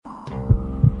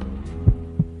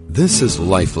This is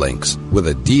Lifelinks with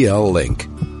a DL link.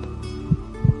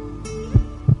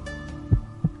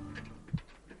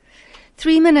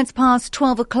 3 minutes past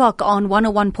 12 o'clock on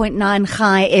 101.9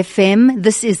 Chai FM.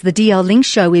 This is the DL Link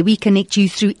Show, where we connect you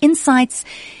through insights,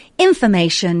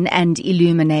 information and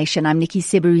illumination. I'm Nikki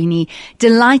Seberini,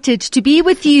 delighted to be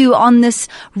with you on this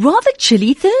rather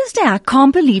chilly Thursday. I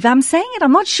can't believe I'm saying it.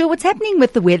 I'm not sure what's happening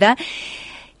with the weather.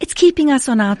 It's keeping us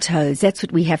on our toes. That's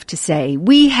what we have to say.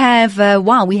 We have, a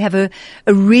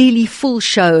really full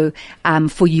show,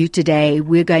 for you today.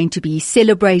 We're going to be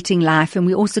celebrating life, and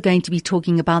we're also going to be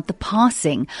talking about the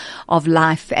passing of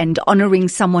life and honoring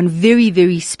someone very,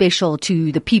 very special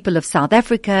to the people of South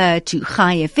Africa, to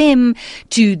Chai FM,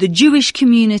 to the Jewish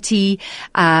community,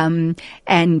 and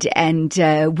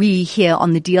we here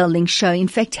on the DL Link Show, in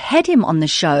fact, had him on the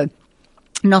show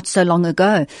not so long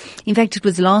ago. In fact, it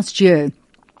was last year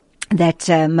that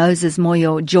Moses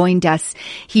Moyo joined us.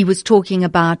 He was talking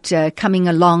about coming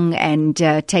along and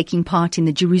taking part in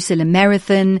the Jerusalem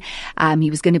Marathon. He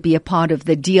was going to be a part of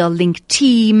the DL Link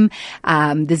team.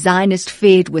 The Zionist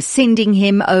Fed was sending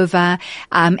him over,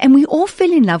 and we all fell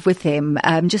in love with him.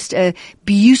 Just a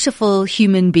beautiful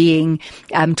human being,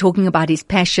 talking about his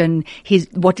passion,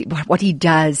 what he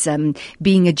does,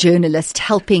 being a journalist,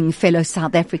 helping fellow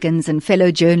South Africans and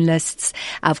fellow journalists.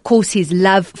 Of course, his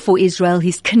love for Israel,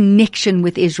 his connection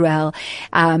with Israel,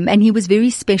 and he was very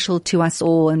special to us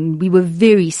all, and we were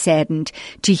very saddened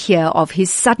to hear of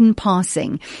his sudden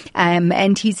passing,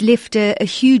 and he's left a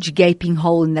huge gaping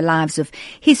hole in the lives of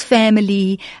his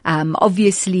family,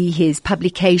 obviously his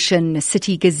publication, the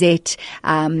City Gazette,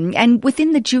 and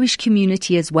within the Jewish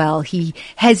community as well. He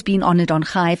has been honored on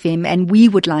Chai FM, and we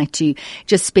would like to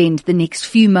just spend the next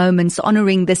few moments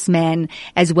honoring this man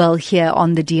as well here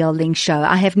on the DL Link Show.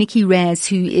 I have Nikki Raz,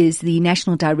 who is the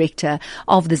National Director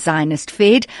of the Zionist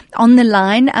Fed, on the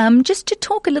line, just to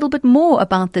talk a little bit more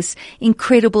about this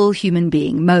incredible human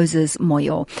being, Moses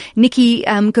Moyo. Nikki,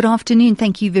 good afternoon.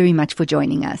 Thank you very much for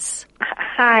joining us.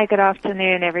 Hi, good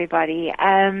afternoon, everybody.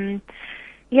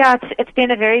 It's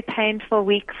been a very painful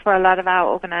week for a lot of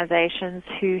our organizations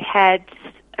who had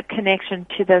a connection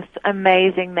to this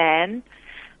amazing man.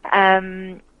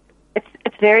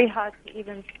 It's very hard to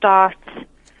even start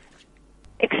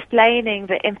explaining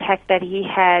the impact that he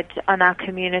had on our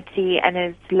community and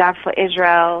his love for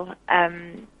Israel,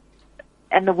 and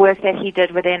the work that he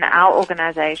did within our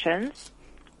organizations.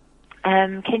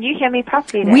 Can you hear me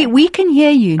properly there? We can hear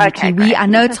you, Nikki. Okay, I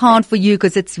know it's hard for you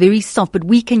because it's very soft, but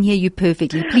we can hear you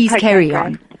perfectly. Please carry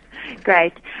on.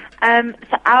 Great. So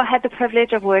I had the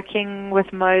privilege of working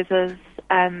with Moses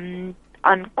on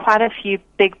quite a few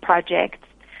big projects.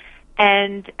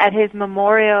 And at his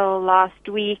memorial last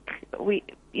week, we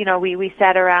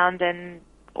sat around, and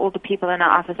all the people in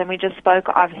our office, and we just spoke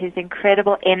of his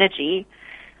incredible energy,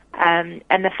 and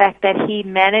the fact that he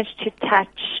managed to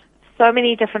touch so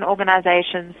many different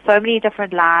organizations, so many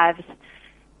different lives,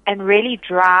 and really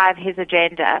drive his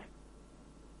agenda.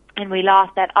 And we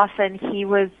laughed that often he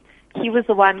was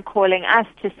the one calling us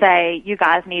to say, you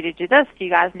guys need to do this, you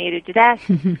guys need to do that.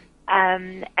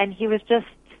 And he was just,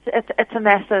 it's a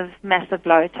massive, massive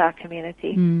blow to our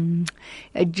community.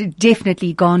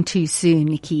 Definitely gone too soon,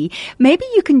 Nikki. Maybe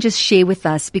you can just share with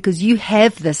us, because you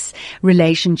have this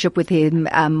relationship with him,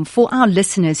 for our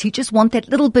listeners who just want that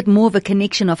little bit more of a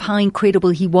connection of how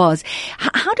incredible he was.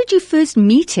 How did you first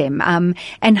meet him,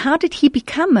 and how did he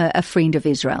become a friend of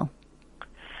Israel?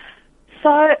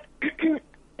 So,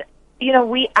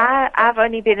 I've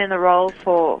only been in the role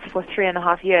for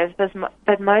 3.5 years,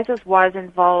 but Moses was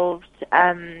involved.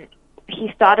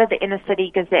 He started the Inner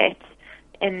City Gazette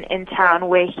in town,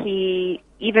 where he,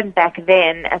 even back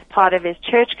then, as part of his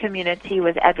church community,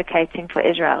 was advocating for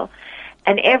Israel.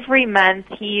 And every month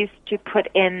he used to put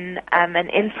in an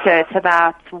insert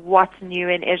about what's new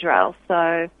in Israel.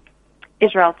 So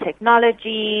Israel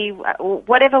technology,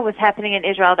 whatever was happening in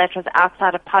Israel that was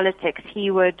outside of politics,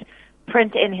 he would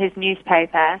print in his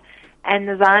newspaper, and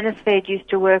the Zionist Fed used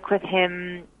to work with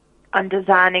him on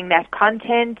designing that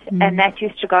content, and that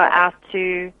used to go out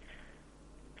to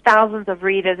thousands of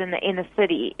readers in the inner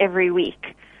city every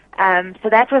week. So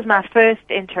that was my first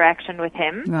interaction with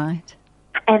him. Right.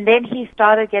 And then he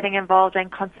started getting involved and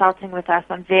consulting with us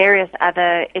on various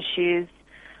other issues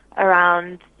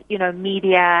around,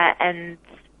 media and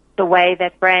the way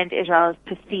that brand Israel is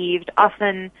perceived.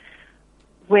 Often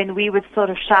when we would sort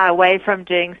of shy away from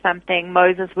doing something,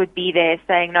 Moses would be there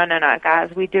saying, no,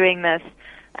 guys, we're doing this.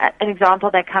 An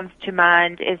example that comes to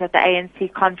mind is at the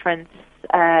ANC conference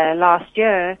last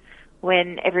year,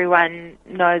 when everyone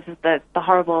knows the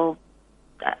horrible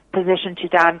position to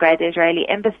downgrade the Israeli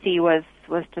embassy was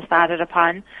decided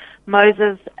upon.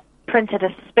 Moses printed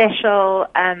a special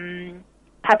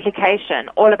publication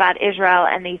all about Israel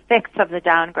and the effects of the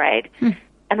downgrade,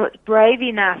 and was brave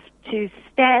enough to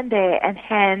stand there and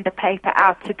hand the paper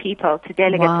out to people, to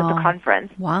delegates at the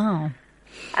conference. Wow.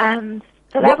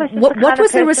 So that was just what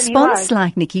was the response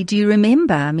like, Nikki? Do you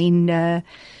remember? I mean,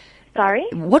 sorry?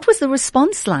 What was the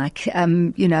response like?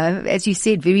 As you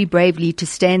said, very bravely to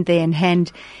stand there and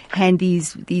hand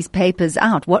these papers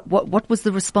out. What was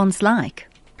the response like?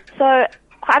 So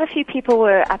quite a few people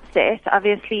were upset.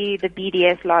 Obviously, the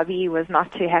BDS lobby was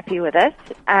not too happy with it.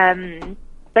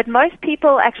 But most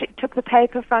people actually took the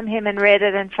paper from him and read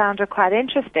it and found it quite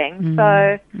interesting.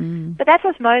 But that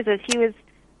was Moses. He was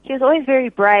always very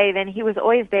brave, and he was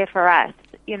always there for us.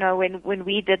 You know, when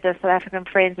we did the South African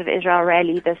Friends of Israel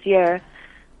rally this year,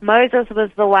 Moses was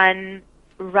the one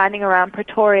running around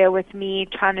Pretoria with me,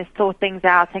 trying to sort things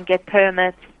out and get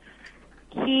permits.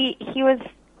 He was,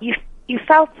 you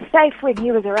felt safe when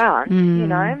he was around, you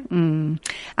know.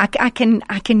 I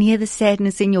can hear the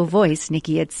sadness in your voice,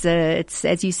 Nikki. It's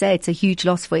as you say, it's a huge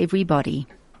loss for everybody.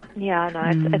 Yeah, no,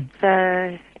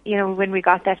 it's when we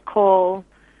got that call,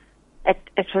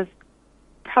 it was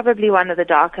probably one of the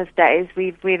darkest days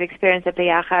we've experienced at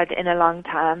B'Yachad in a long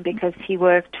time, because he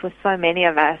worked with so many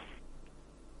of us.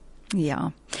 Yeah.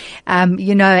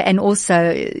 And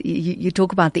also you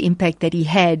talk about the impact that he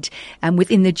had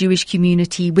within the Jewish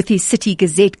community, with his City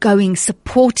Gazette going,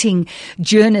 supporting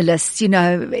journalists,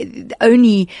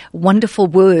 only wonderful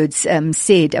words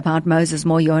said about Moses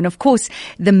Moyo. And of course,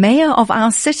 the mayor of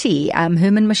our city,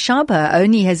 Herman Mashaba,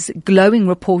 only has glowing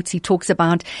reports. He talks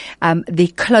about their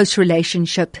close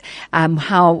relationship,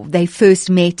 how they first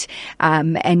met,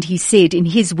 and he said, in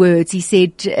his words,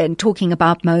 talking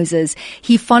about Moses,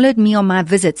 he followed me on my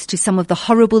visits to some of the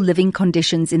horrible living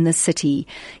conditions in the city.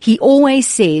 He always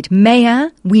said,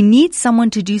 Mayor, we need someone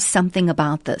to do something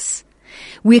about this.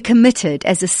 We're committed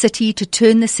as a city to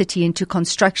turn the city into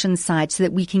construction sites so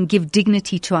that we can give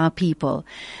dignity to our people.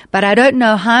 But I don't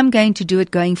know how I'm going to do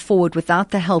it going forward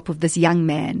without the help of this young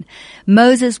man.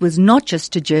 Moses was not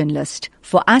just a journalist.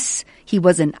 For us, he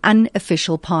was an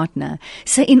unofficial partner.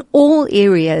 So in all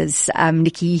areas,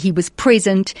 Nikki, he was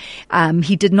present.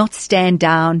 He did not stand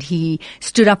down. He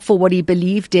stood up for what he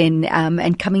believed in,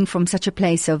 and coming from such a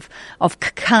place of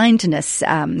kindness,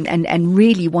 and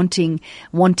really wanting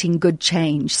good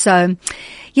change. So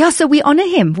we honor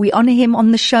him. We honor him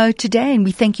on the show today, and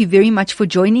we thank you very much for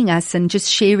joining us and just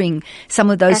sharing some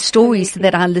of those stories so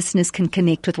that our listeners can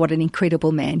connect with what an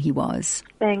incredible man he was.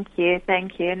 Thank you.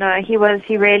 No, he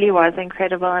really was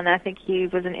incredible, and I think he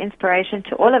was an inspiration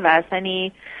to all of us, and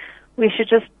we should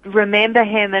just remember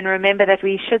him and remember that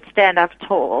we should stand up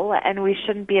tall, and we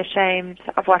shouldn't be ashamed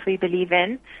of what we believe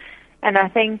in. And I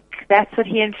think that's what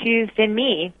he infused in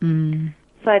me.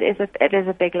 So it is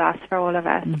a big loss for all of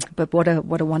us. But what a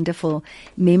wonderful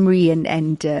memory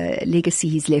and legacy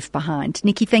he's left behind.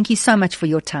 Nikki, thank you so much for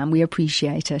your time. We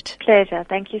appreciate it. Pleasure.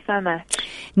 Thank you so much.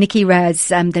 Nikki Raz,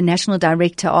 the National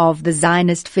Director of the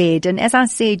Zionist Fed. And as I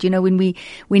said, when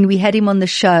we had him on the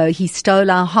show, he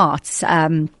stole our hearts.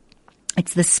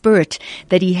 It's the spirit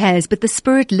that he has, but the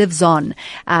spirit lives on,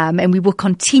 and we will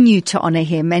continue to honor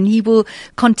him, and he will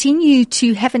continue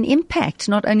to have an impact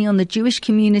not only on the Jewish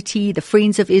community, the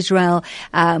Friends of Israel,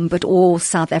 but all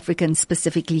South Africans,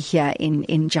 specifically here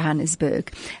in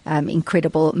Johannesburg.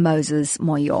 Incredible Moses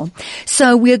Moyo.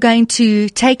 So we're going to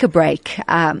take a break.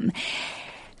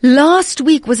 Last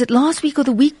week or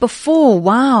the week before?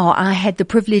 Wow, I had the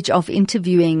privilege of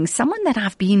interviewing someone that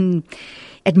I've been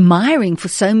admiring for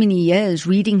so many years,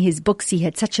 reading his books. He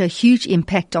had such a huge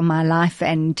impact on my life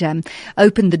and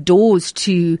opened the doors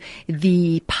to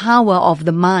the power of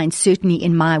the mind, certainly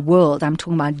in my world. I'm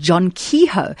talking about John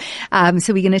Kehoe.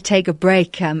 So we're going to take a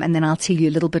break, and then I'll tell you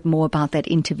a little bit more about that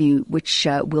interview, which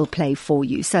we'll play for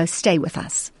you. So stay with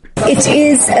us. It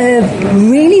is a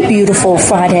really beautiful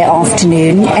Friday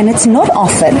afternoon, and it's not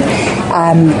often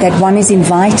that one is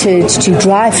invited to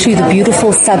drive through the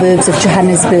beautiful suburbs of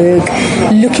Johannesburg,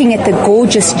 looking at the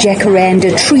gorgeous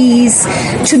jacaranda trees,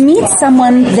 to meet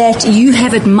someone that you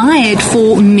have admired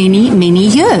for many, many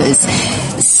years.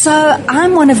 So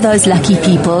I'm one of those lucky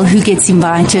people who gets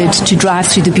invited to drive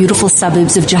through the beautiful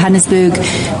suburbs of Johannesburg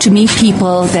to meet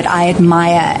people that I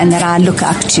admire and that I look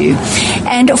up to.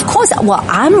 And of course,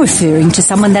 I'm referring to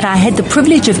someone that I had the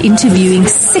privilege of interviewing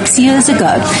 6 years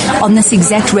ago on this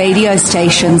exact radio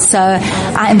station. So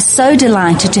I am so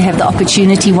delighted to have the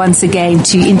opportunity once again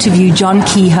to interview John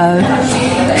Kehoe,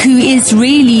 who is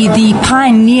really the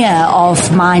pioneer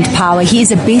of Mind Power. He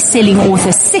is a best-selling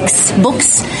author, 6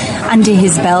 books under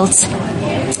his belt.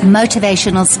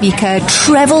 motivational speaker,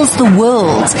 travels the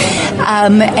world,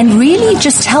 and really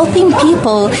just helping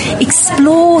people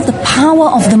explore the power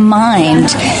of the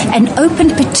mind and open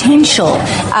potential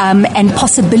and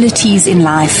possibilities in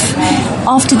life.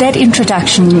 After that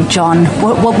introduction, John,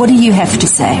 what do you have to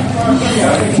say?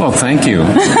 Well, thank you.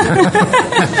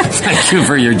 Thank you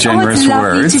for your generous it's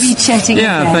lovely words. To be chatting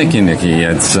again. Thank you, Nikki.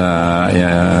 It's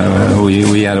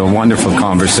we had a wonderful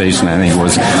conversation. I think it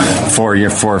was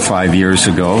 4 or 5 years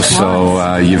ago.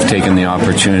 So you've taken the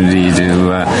opportunity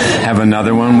to have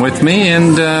another one with me,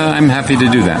 and I'm happy to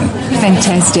do that.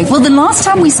 Fantastic. Well, the last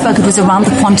time we spoke, it was around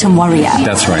the Quantum Warrior.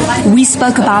 That's right. We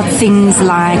spoke about things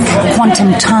like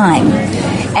quantum time,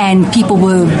 and people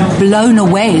were blown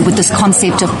away with this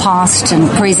concept of past and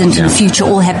present and future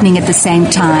all happening at the same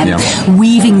time,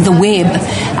 weaving the web,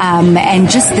 and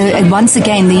just once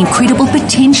again the incredible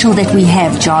potential that we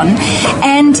have, John.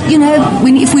 And you know,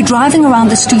 if we're driving around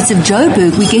the streets of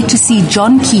Joburg, we get to see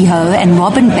John Kehoe and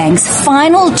Robin Banks'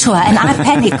 final tour, and I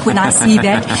panic when I see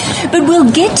that. But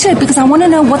we'll get to it because I want to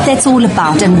know what that's all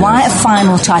about and why a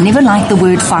final tour. I never like the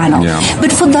word final.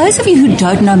 But for those of you who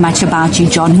don't know much about you,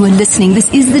 John, who are listening, this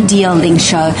is the DL Link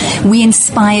Show. We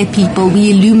inspire people,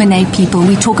 we illuminate people,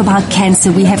 we talk about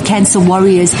cancer, we have cancer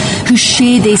warriors who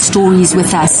share their stories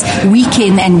with us week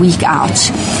in and week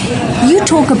out. You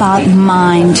talk about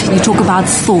mind, you talk about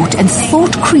thought, and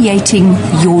thought creating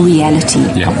your reality.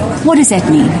 What does that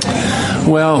mean?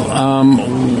 Well,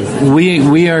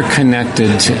 we are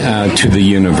connected to the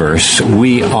universe.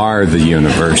 We are the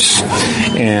universe.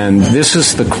 And this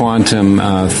is the quantum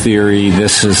theory.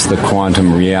 This is the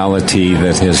quantum reality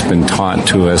that has been taught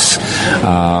to us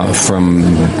from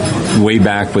way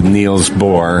back with Niels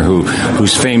Bohr,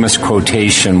 whose famous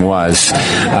quotation was,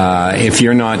 if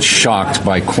you're not shocked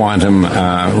by quantum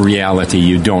reality,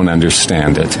 you don't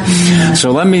understand it.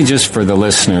 So let me just, for the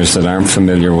listeners that aren't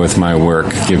familiar with my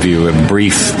work, give you a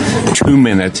brief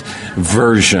 2-minute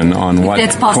version on what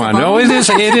quantum. Oh, it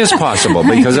is possible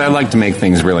because I like to make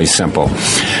things really simple.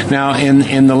 Now,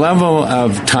 in the level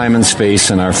of time and space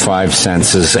and our five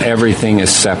senses, everything is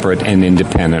separate and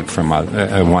independent from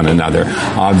one another.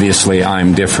 Obviously,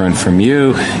 I'm different from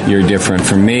you. You're different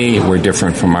from me. We're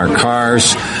different from our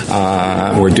cars.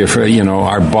 We're different. You know,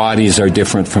 our bodies are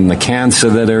different from the cancer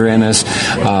that are in us.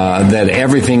 That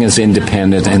everything is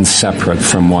independent and separate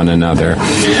from one another.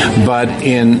 But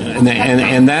and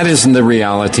that isn't the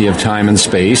reality of time and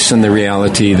space and the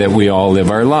reality that we all live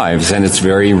our lives. And it's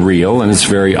very real and it's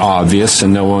very obvious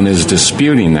and no one is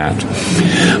disputing that.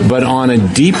 But on a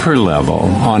deeper level,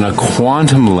 on a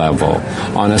quantum level,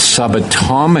 on a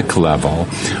subatomic level,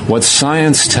 what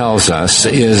science tells us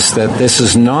is that this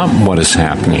is not what is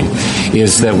happening,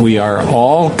 is that we are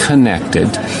all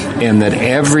connected and that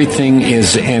everything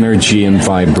is energy and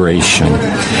vibration,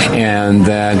 and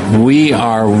that we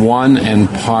are one and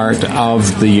part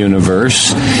of the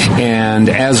universe. And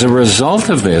as a result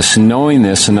of this, knowing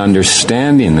this and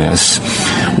understanding this,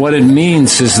 what it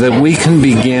means is that we can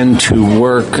begin to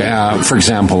work, for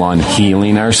example, on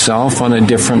healing ourselves on a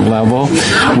different level.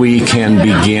 We can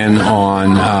begin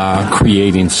on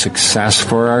creating success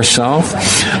for ourselves.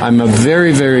 I'm a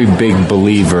very, very big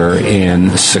believer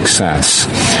in success,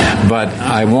 but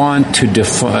I want to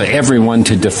everyone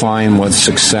to define what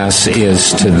success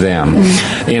is to them.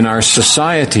 In our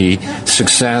society,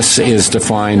 success is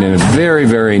defined in a very,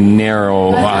 very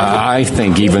narrow, I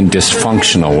think even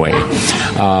dysfunctional way.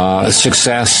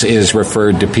 Success is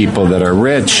referred to people that are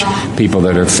rich, people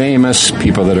that are famous,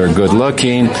 people that are good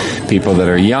looking, people that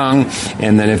are young,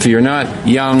 and that if you're not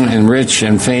young and rich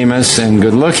and famous and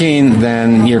good looking,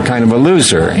 then you're kind of a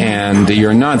loser and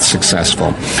you're not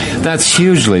successful. That's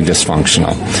hugely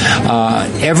dysfunctional.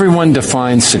 Everyone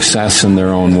defines success in their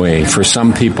own way. For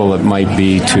some people, it might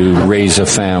be to raise a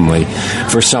family.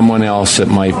 For someone else, it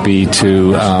might be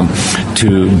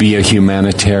to be a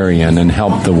humanitarian and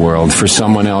help the world. For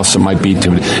someone else, it might be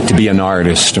to be an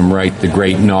artist and write the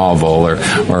great novel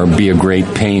or be a great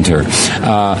painter.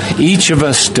 Each of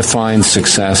us defines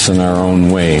success in our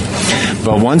own way.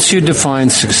 But once you define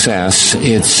success,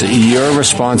 it's your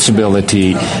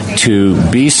responsibility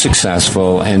to be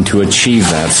successful and to achieve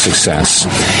that success.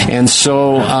 And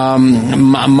so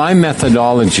my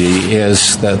methodology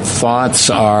is that thoughts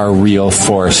are real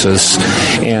forces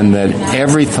and that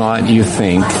every thought you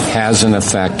think has an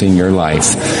effect in your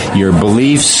life. Your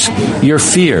beliefs, your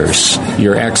fears,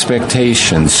 your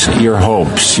expectations, your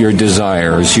hopes, your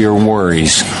desires, your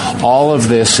worries, all of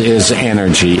this is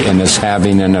energy and is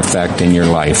having an effect in your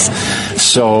life.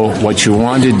 So what you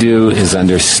want to do is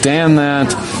understand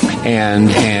that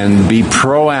and be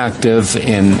proactive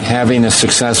in having a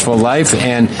successful life.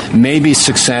 And maybe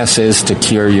success is to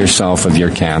cure yourself of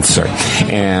your cancer.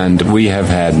 And we have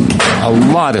had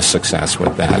a lot of success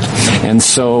with that. And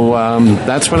so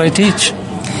that's what I teach.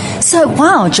 So,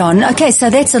 wow, John. Okay,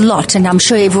 so that's a lot, and I'm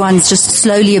sure everyone's just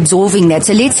slowly absorbing that.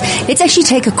 So let's actually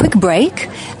take a quick break,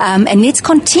 and let's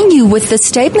continue with the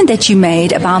statement that you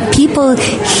made about people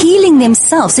healing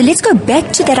themselves. So let's go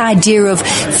back to that idea of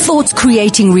thoughts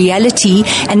creating reality,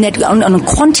 and that on a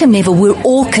quantum level we're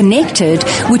all connected,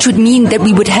 which would mean that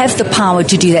we would have the power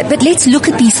to do that. But let's look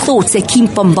at these thoughts that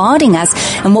keep bombarding us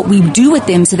and what we do with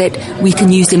them so that we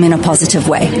can use them in a positive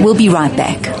way. We'll be right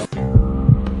back.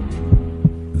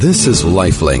 This is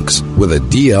Lifelinks with a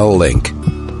DL link.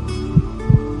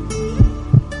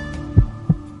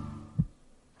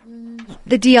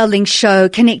 The DL Link Show,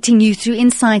 connecting you through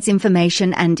insights,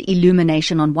 information, and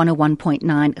illumination on 101.9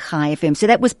 Chai FM. So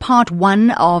that was part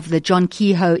one of the John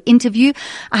Kehoe interview.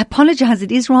 I apologize,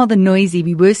 it is rather noisy.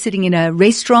 We were sitting in a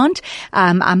restaurant.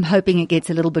 I'm hoping it gets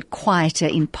a little bit quieter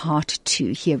in part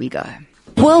two. Here we go.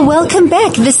 Well, welcome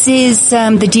back. This is the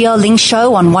DL Link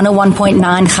Show on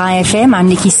 101.9 Chai FM. I'm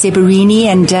Nikki Seberini,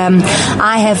 and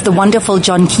I have the wonderful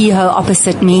John Kehoe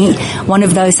opposite me, one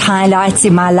of those highlights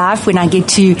in my life when I get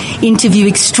to interview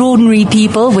extraordinary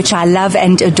people, which I love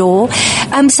and adore.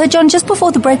 So, John, just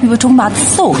before the break, we were talking about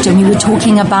thought, and we were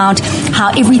talking about how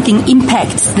everything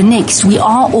impacts the next. We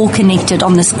are all connected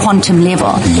on this quantum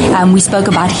level. We spoke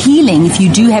about healing if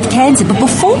you do have cancer. But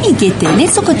before we get there,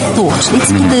 let's look at thought. Let's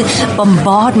look at the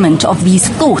bombardment of these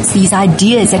thoughts, these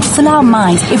ideas that fill our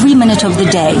minds every minute of the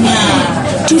day.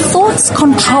 Do thoughts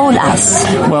control us?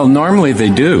 Well, normally they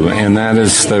do, and that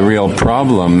is the real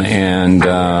problem. And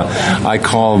I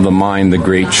call the mind the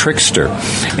great trickster.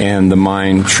 And the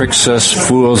mind tricks us,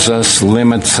 fools us,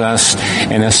 limits us,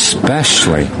 and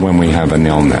especially when we have an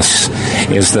illness,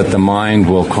 is that the mind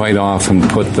will quite often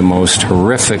put the most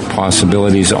horrific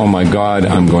possibilities. Oh my God,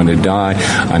 I'm going to die.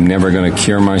 I'm never going to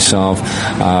cure myself.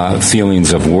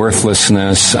 Feelings of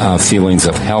worthlessness, feelings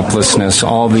of helplessness,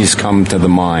 all these come to the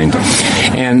mind.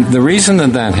 And the reason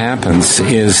that happens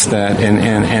is that,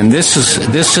 and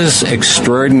this is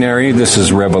extraordinary, this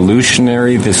is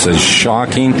revolutionary, this is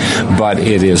shocking, but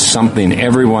it is something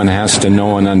everyone has to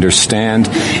know and understand,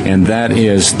 and that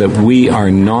is that we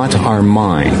are not our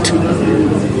mind.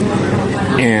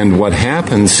 And what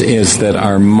happens is that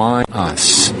our mind,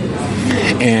 us.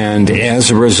 And as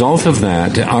a result of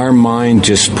that, our mind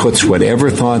just puts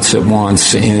whatever thoughts it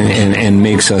wants and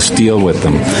makes us deal with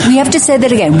them. We have to say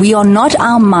that again. We are not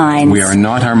our minds. We are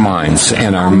not our minds.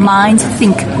 And our minds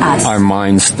think us. Our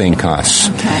minds think us.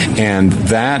 Okay. And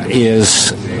that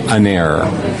is an error.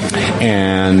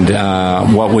 And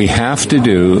what we have to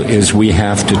do is we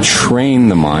have to train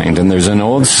the mind. And there's an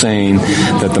old saying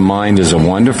that the mind is a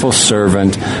wonderful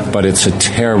servant, but it's a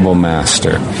terrible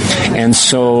master. And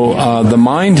so the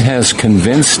mind has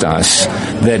convinced us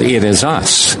that it is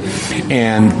us.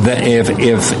 And that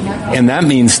and that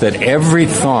means that every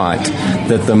thought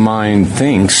that the mind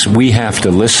thinks, we have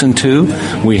to listen to,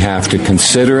 we have to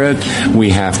consider it, we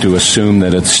have to assume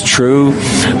that it's true.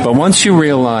 But once you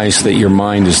realize that your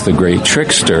mind is the great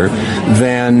trickster,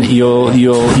 then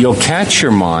you'll catch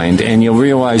your mind and you'll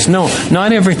realize, no,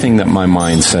 not everything that my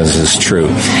mind says is true.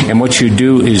 And what you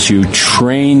do is you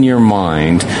train your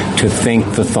mind to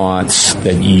think the thoughts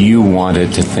that you want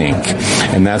it to think.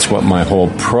 And that's what my whole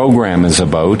program is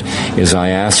about, is I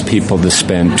ask people to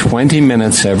spend 20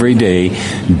 minutes every day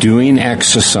doing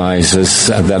exercises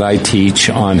that I teach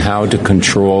on how to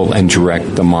control and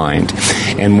direct the mind.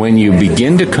 And when you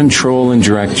begin to control and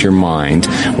direct your mind,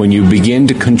 when you begin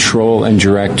to control and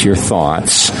direct your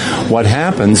thoughts, what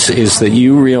happens is that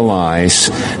you realize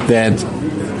that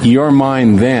your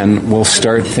mind then will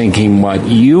start thinking what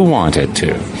you want it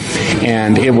to.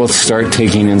 And it will start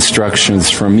taking instructions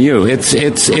from you.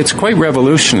 It's quite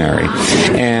revolutionary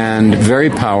and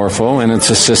very powerful, and it's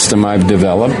a system I've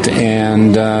developed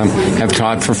and have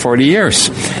taught for 40 years.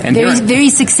 And very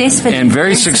successfully. And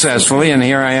very successfully. And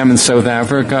here I am in South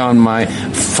Africa on my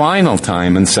final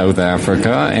time in South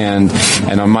Africa. And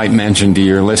I might mention to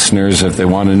your listeners, if they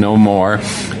want to know more,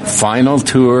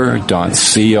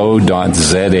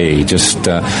 finaltour.co.za. Just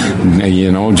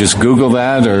just Google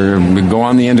that or go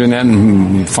on the internet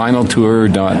and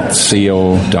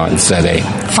finaltour.co.za.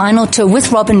 Final Tour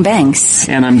with Robin Banks.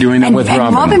 And I'm doing it with Robin.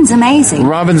 And Robin's amazing.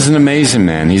 Robin's an amazing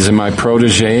man. He's my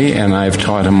protege, and I've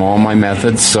taught him all my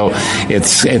methods. So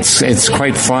it's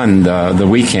quite fun the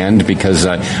weekend, because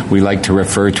we like to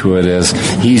refer to it as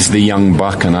he's the young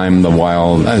buck and I'm the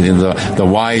wild, the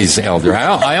wise elder.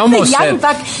 I almost the young said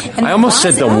buck And I almost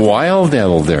said the wild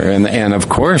elder, and of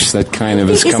course that kind of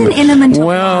is coming. An element of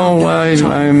well,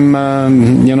 I'm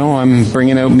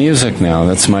bringing out music now.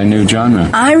 That's my new genre.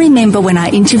 I remember when I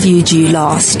interviewed you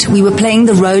last, we were playing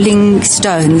the Rolling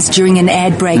Stones during an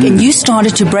ad break, and you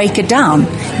started to break it down.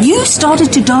 You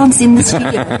started to dance in the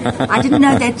studio. I didn't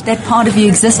know that part of you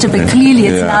existed, but clearly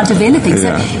it's now developing.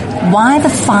 So why the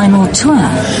final tour?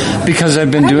 Because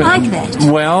I've been doing like that.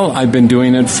 Well, I've been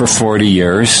doing it for 40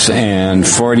 years, and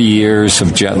 40 years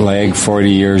of jet lag,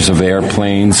 40 years of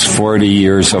airplanes, 40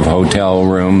 years of hotel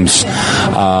rooms.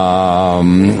 I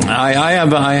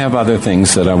have other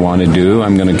things that I want to do.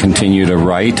 I'm going to continue to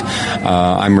write.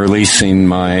 I'm releasing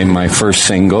my first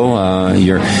single.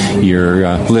 Your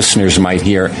listeners might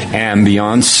hear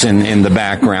ambience in the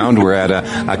background. We're at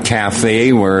a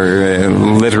cafe. We're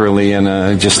literally in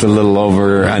just a little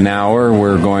over an hour.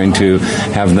 We're going to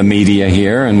have the media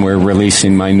here, and we're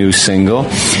releasing my new single.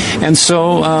 And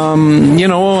so,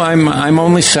 I'm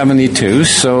only 72,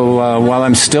 so while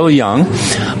I'm still young,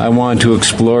 I want to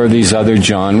explore these other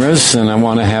genres, and I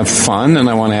want to have fun, and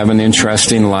I want to have an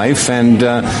interesting life, and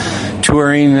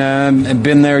touring,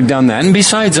 been there, done that. And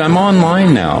besides, I'm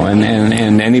online now,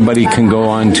 and anybody can go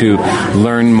on to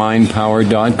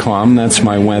learnmindpower.com. That's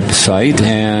my website,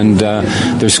 and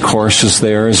there's courses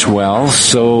there as well.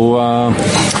 So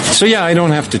yeah, I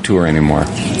don't have to tour anymore.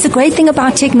 It's a great thing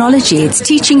about technology. It's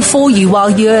teaching for you while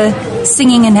you're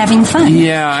singing and having fun.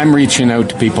 Yeah, I'm reaching out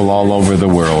to people all over the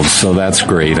world, so that's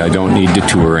great. I don't need to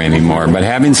tour anymore. But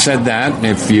having said that,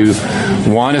 if you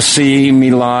want to see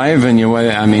me live, and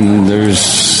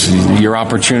there's your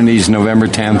opportunities November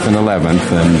 10th and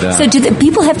 11th. And so do the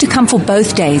people have to come for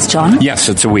both days, John? Yes,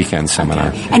 it's a weekend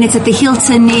seminar. And it's at the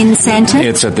Hilton in Sandton?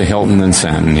 It's at the Hilton in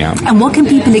Sandton, yeah. And what can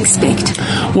people expect?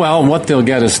 Well, what they'll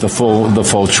get is the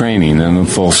full training and the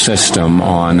full system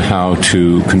on how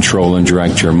to control and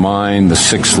direct your mind, the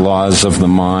 6 laws of the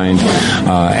mind,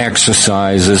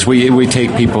 exercises. We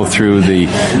take people through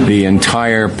the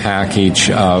entire package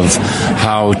of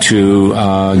how to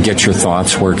get your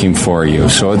thoughts working for you.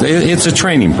 So it's a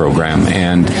training program,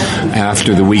 and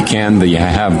after the weekend, you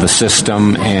have the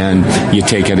system, and you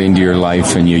take it into your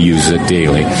life, and you use it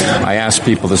daily. I ask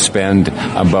people to spend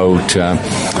about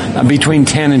between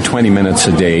 10 and 20 minutes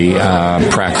a day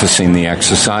practicing the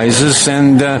exercises,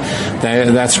 and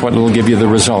that's what will give you the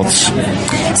results.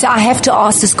 So I have to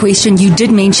ask this question. You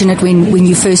did mention it when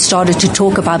you first started to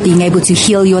talk about being able to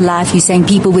heal your life. You're saying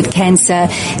people with cancer,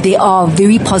 there are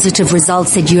very positive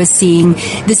results that you're seeing.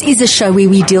 This is a show where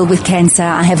we deal with cancer.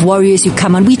 I have warriors who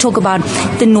come on. We talk about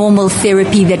the normal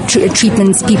therapy that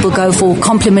treatments people go for,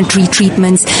 complementary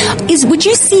treatments. Would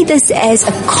you see this as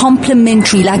a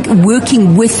complementary, like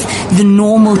working with the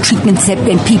normal treatments that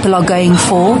people are going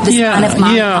for?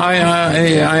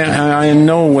 I in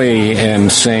no way am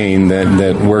saying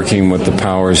that working with the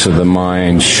powers of the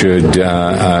mind should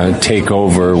take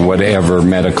over whatever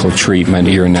medical treatment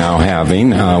you're now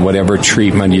having, whatever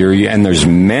treatment and there's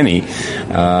many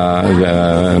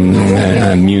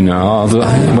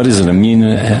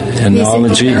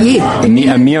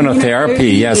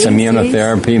immunotherapy. Yes,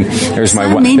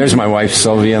 immunotherapy. There's my wife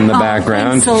Sylvia in the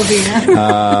background.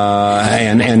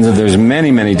 And there's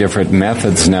many different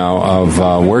methods now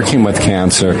of working with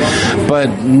cancer.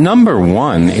 But number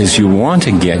one is you want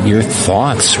to get your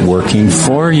thoughts working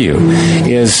for you.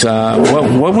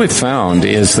 What we've found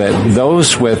is that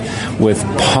those with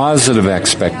positive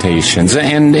expectations,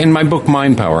 and in my book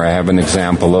Mind Power, I have an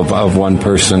example of one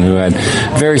person who had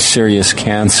very serious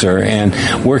cancer, and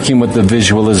working with the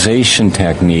visualization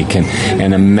technique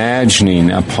and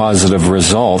imagining a positive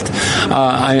result.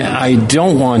 I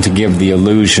don't want to give the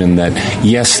illusion that,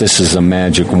 yes, this is a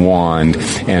magic wand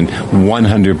and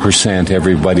 100%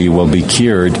 everybody will be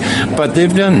cured, but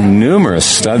they've done numerous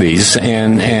studies,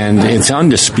 and it's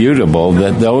undisputable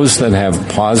that those that have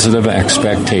positive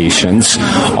expectations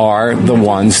are the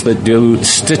ones that do,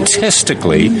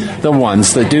 statistically, the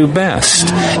ones that do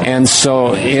best. And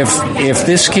so if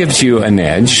this gives you an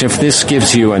edge, if this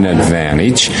gives you an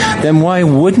advantage, then why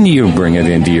wouldn't you bring it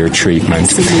into your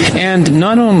treatment? And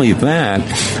not only that,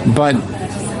 but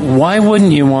why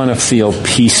wouldn't you want to feel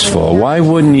peaceful? Why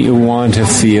wouldn't you want to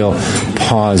feel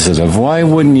positive? Why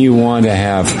wouldn't you want to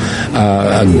have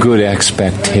good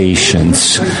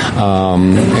expectations?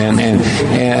 And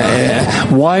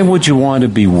why would you want to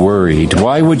be worried?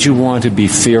 Why would you want to be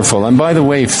fearful? And by the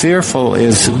way, fearful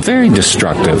is very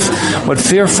destructive. What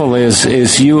fearful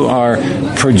is you are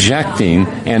projecting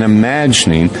and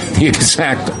imagining the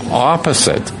exact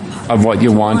opposite of what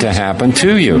you want to happen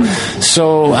to you.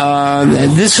 So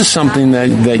this is something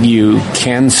that you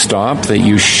can stop, that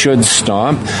you should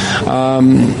stop.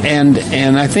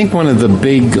 And I think one of the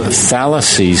big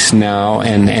fallacies now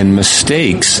and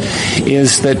mistakes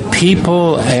is that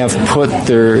people have put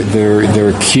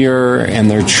their cure and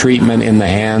their treatment in the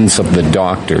hands of the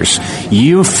doctors.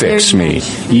 You fix me.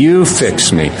 You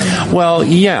fix me. Well,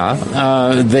 yeah,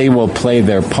 they will play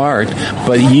their part,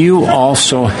 but you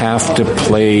also have to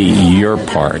play your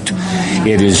part.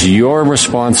 It is your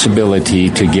responsibility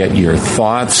to get your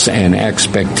thoughts and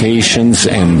expectations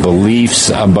and beliefs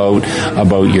about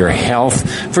your health.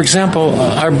 For example,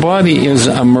 our body is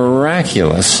a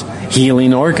miraculous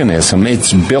healing organism.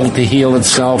 It's built to heal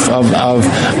itself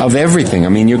of everything. I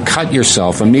mean, you cut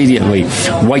yourself immediately.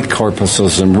 White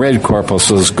corpuscles and red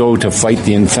corpuscles go to fight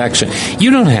the infection.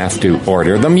 You don't have to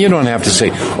order them. You don't have to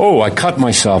say, oh, I cut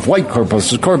myself. White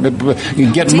corpuscles,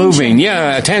 get moving.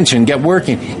 Yeah, attention, get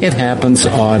working. It happens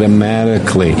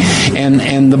automatically.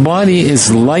 And the body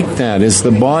is like that. Is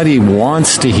the body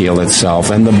wants to heal itself,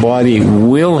 and the body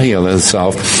will heal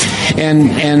itself.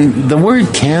 And the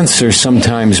word cancer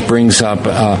sometimes brings up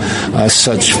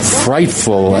such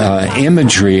frightful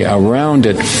imagery around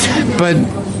it, but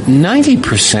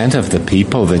 90% of the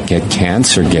people that get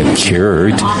cancer get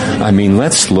cured. I mean,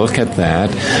 let's look at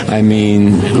that. I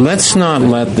mean, let's not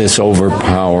let this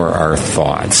overpower our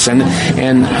thoughts. And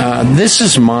this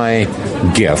is my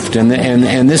gift,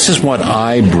 and this is what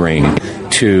I bring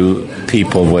to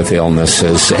people with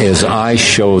illnesses, is I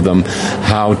show them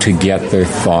how to get their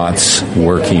thoughts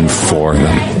working for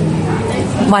them.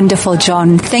 Wonderful,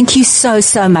 John. Thank you so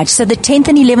much. So the 10th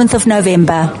and 11th of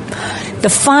November, the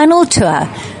final tour,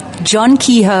 John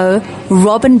Kehoe,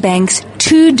 Robin Banks,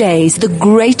 2 days, the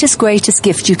greatest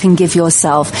gift you can give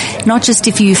yourself. Not just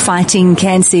if you're fighting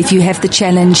cancer, if you have the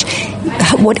challenge,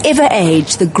 whatever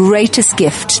age, the greatest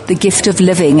gift, the gift of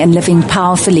living and living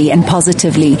powerfully and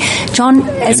positively. John,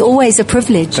 as always, a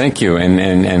privilege. Thank you.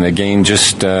 And again,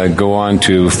 just go on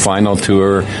to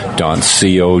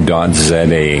finaltour.co.za,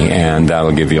 and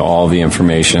that'll give you all the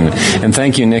information. And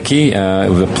thank you, Nikki. It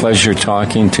was a pleasure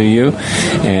talking to you.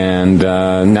 And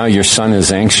now your son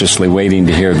is anxiously waiting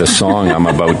to hear the song I'm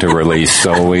about to release.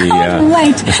 So we can't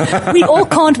wait. We all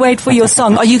can't wait for your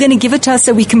song. Are you going to give it to us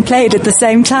so we can play it at the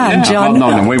same time, John?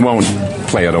 Well, no, we won't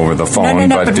play it over the phone.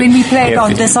 No, but when we play it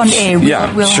on air,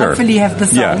 we'll sure. hopefully have the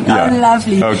song. Yeah. Oh,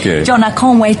 lovely. Okay. John, I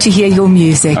can't wait to hear your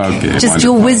music. Okay, just wonderful.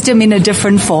 Your wisdom in a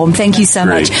different form. Thank you so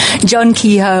much. John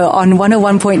Kehoe on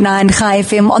 101.9 Chai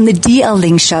FM on the DL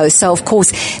Link Show. So, of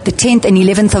course, the 10th and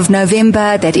 11th of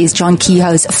November, that is John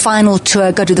Kehoe's final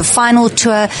tour. Go to the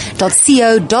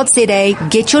finaltour.co.za.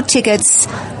 Get your tickets.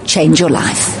 Change your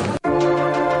life.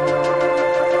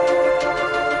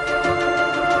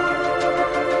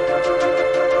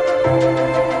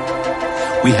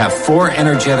 We have 4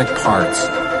 energetic parts.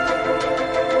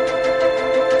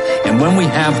 And when we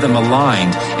have them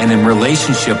aligned and in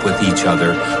relationship with each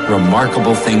other,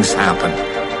 remarkable things happen.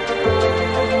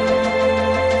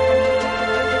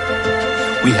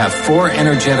 We have 4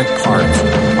 energetic parts: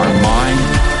 our mind,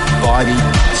 body,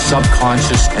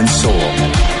 subconscious, and soul.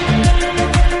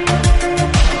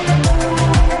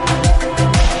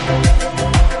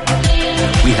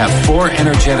 We have 4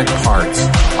 energetic parts: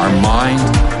 our mind,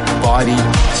 body,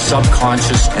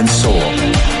 subconscious, and soul,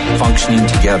 functioning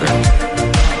together.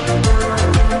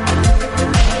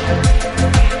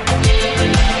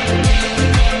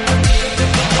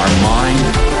 Our mind,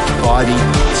 body,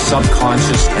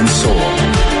 subconscious, and soul.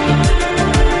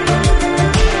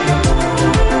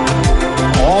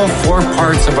 All 4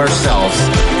 parts of ourselves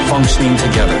functioning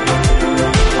together.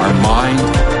 Our mind,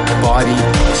 body,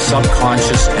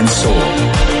 subconscious, and soul.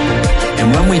 And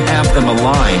when we have them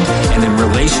aligned and in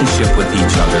relationship with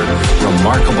each other,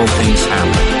 remarkable things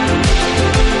happen.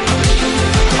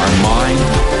 Our mind,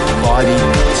 body,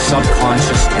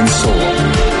 subconscious, and soul.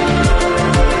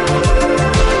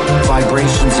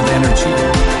 Vibrations of energy.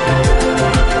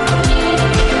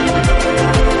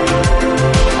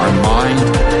 Our mind,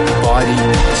 body,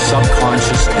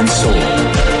 subconscious, and soul.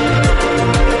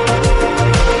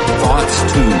 Thoughts,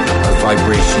 too, are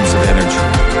vibrations of energy.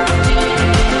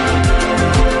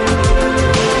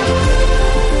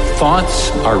 Thoughts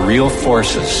are real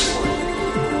forces.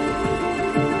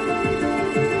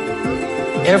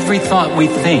 Every thought we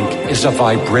think is a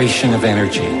vibration of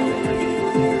energy.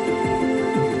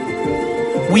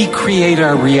 We create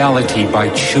our reality by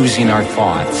choosing our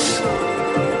thoughts.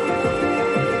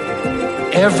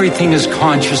 Everything is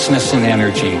consciousness and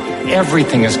energy.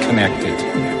 Everything is connected.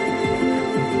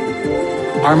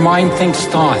 Our mind thinks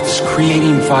thoughts,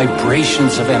 creating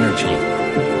vibrations of energy.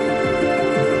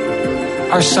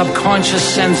 Our subconscious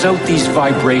sends out these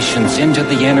vibrations into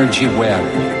the energy web.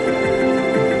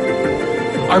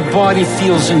 Our body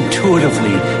feels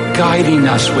intuitively, guiding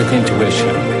us with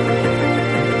intuition.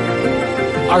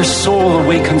 Our soul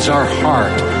awakens our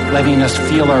heart, letting us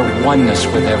feel our oneness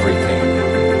with everything.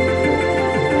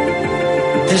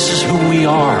 This is who we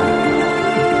are.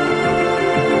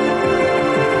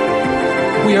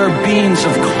 We are beings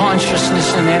of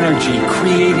consciousness and energy,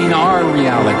 creating our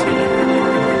reality.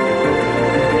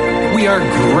 We are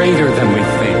greater than we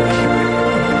think.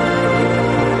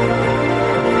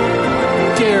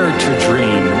 Dare to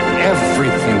dream.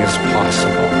 Everything is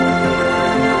possible.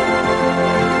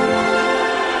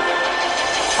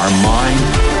 Our mind,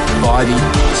 body,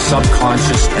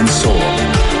 subconscious, and soul.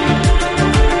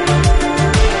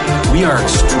 We are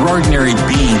extraordinary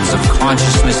beings of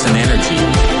consciousness and energy.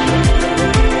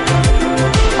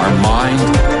 Our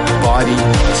mind, body,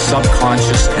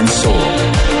 subconscious, and soul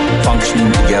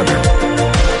functioning together.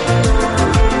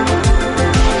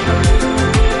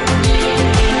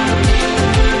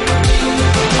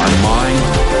 Our mind,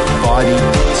 body,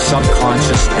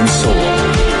 subconscious, and soul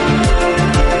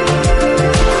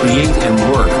create and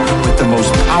work with the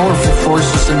most powerful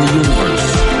forces in the universe.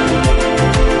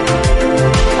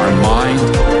 Our mind,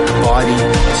 body,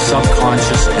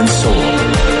 subconscious, and soul.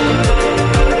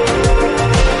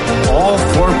 All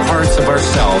four parts of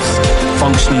ourselves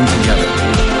functioning together.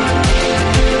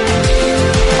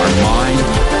 Our mind,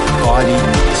 body,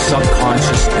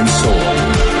 subconscious, and soul.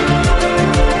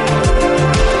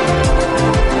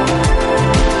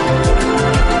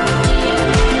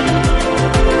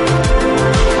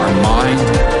 Our mind,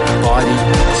 body,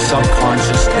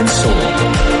 subconscious, and soul.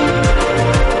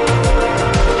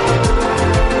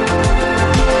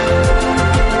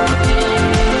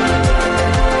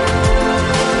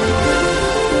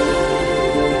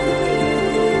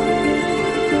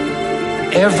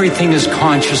 Everything is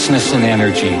consciousness and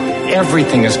energy.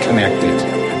 Everything is connected.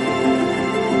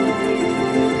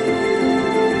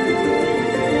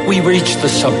 We reach the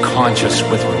subconscious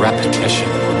with repetition,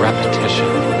 repetition,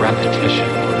 repetition,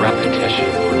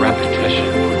 repetition, repetition,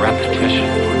 repetition,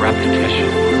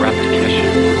 repetition,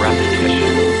 repetition, repetition.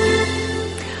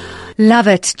 Love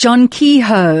it. John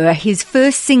Kehoe, his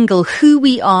first single, Who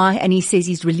We Are, and he says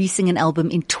he's releasing an album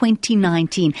in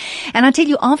 2019. And I tell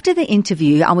you, after the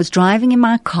interview, I was driving in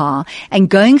my car and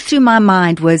going through my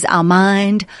mind was our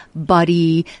mind,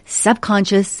 body,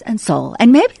 subconscious, and soul.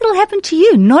 And maybe it'll happen to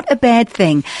you. Not a bad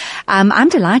thing. I'm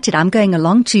delighted. I'm going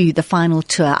along to the final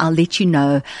tour. I'll let you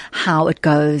know how it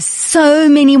goes. So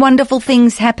many wonderful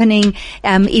things happening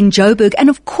in Joburg. And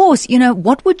of course, you know,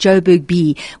 what would Joburg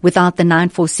be without the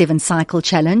 947 Cycle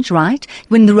Challenge, right?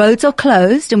 When the roads are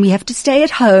closed and we have to stay at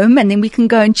home, and then we can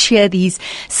go and cheer these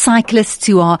cyclists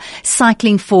who are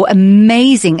cycling for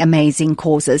amazing, amazing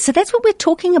causes. So that's what we're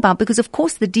talking about, because of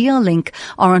course the DL Link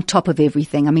are on top of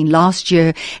everything. I mean, last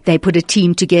year they put a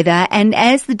team together, and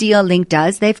as the DL Link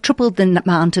does, they've tripled the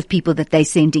amount of people that they're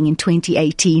sending in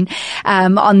 2018.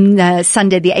 On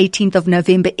Sunday, the 18th of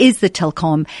November, is the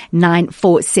Telkom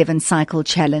 947 Cycle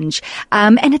Challenge.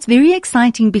 And it's very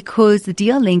exciting because the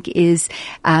DL Link is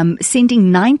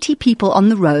sending 90 people on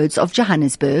the roads of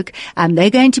Johannesburg. They're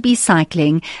going to be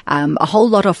cycling. A whole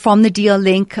lot are from the DL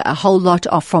Link. A whole lot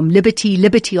are from Liberty.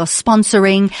 Liberty are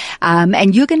sponsoring.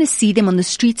 And you're going to see them on the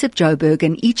streets of Joburg.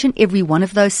 And each and every one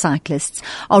of those cyclists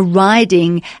are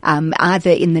riding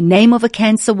either in the name of a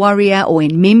cancer warrior or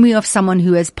in memory of someone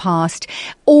who has passed.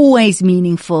 Always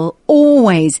meaningful.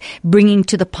 Always bringing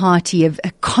to the party of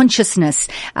a consciousness,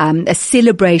 a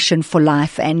celebration for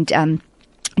life, and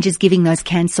just giving those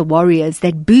cancer warriors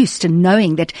that boost and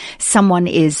knowing that someone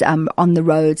is on the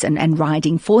roads and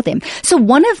riding for them. So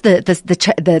one of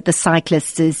the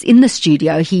cyclists is in the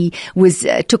studio. He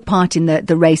took part in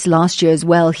the race last year as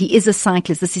well. He is a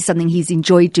cyclist. This is something he's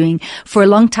enjoyed doing for a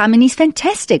long time, and he's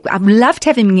fantastic. I've loved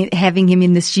having him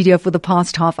in the studio for the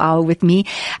past half hour with me.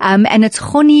 And it's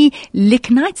Goni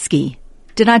Liknitsky.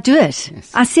 Did I do it?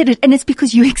 Yes. I said it, and it's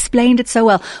because you explained it so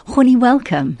well. Goni,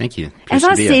 welcome. Thank you. As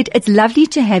I said, it's lovely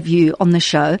to have you on the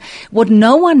show. What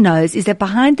no one knows is that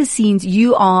behind the scenes,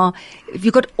 you've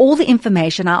got all the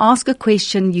information. I ask a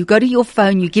question, you go to your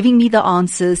phone, you're giving me the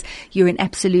answers. You're an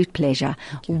absolute pleasure.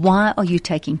 Why are you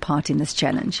taking part in this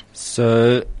challenge?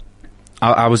 So,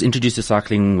 I was introduced to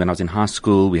cycling when I was in high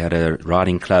school. We had a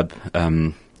riding club,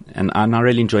 and I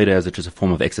really enjoyed it as it was a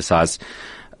form of exercise.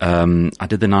 I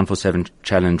did the 947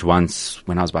 challenge once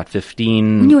when I was about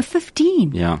 15. When you were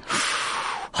 15? Yeah.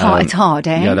 It's hard,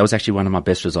 eh? Yeah, that was actually one of my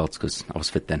best results because I was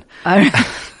fit then. Oh.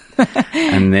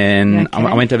 And then Okay.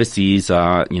 I went overseas.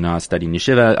 I studied in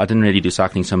yeshiva. I didn't really do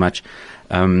cycling so much.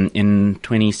 In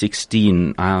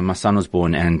 2016, my son was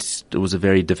born, and it was a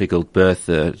very difficult birth,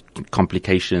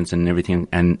 complications and everything.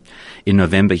 And in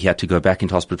November, he had to go back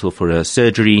into hospital for a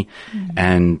surgery.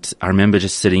 And I remember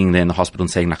just sitting there in the hospital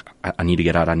and saying, like, I need to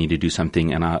get out. I need to do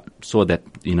something. And I saw that,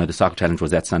 the cycle challenge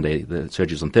was that Sunday. The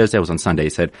surgery was on Thursday. It was on Sunday.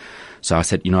 So I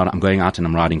said, I'm going out and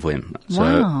I'm riding for him.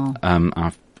 Wow.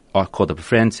 So, I called up a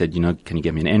friend, said, can you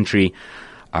get me an entry?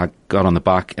 I got on the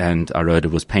bike and I rode.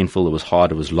 It was painful. It was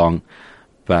hard. It was long.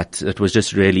 But it was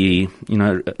just really,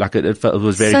 like it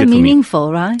was very so good for me. So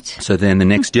meaningful, right? So then the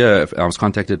next year, I was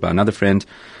contacted by another friend,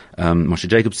 Moshe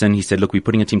Jacobson. He said, look, we're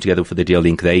putting a team together for the DL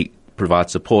Link. They provide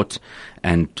support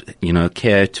and,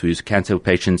 care to cancer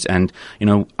patients. And,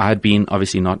 I'd been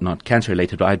obviously not cancer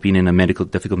related, but I'd been in a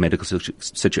difficult medical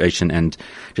situation, and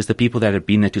just the people that had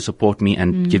been there to support me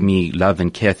and give me love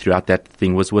and care throughout that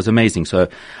thing was amazing. So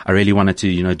I really wanted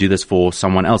to, do this for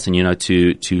someone else and,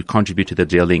 to contribute to the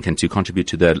DL Link and to contribute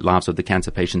to the lives of the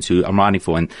cancer patients who I'm riding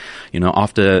for. And,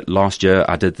 after last year,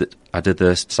 I did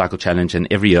the cycle challenge, and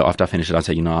every year after I finish it, I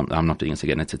say, I'm not doing this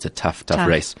again. It's a tough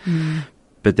race.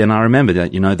 But then I remember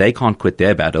that, they can't quit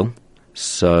their battle,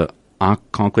 so I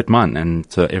can't quit mine.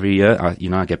 And so every year, I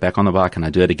get back on the bike and I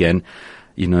do it again.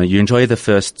 You enjoy the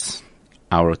first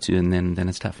hour or two, and then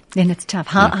it's tough. Then it's tough.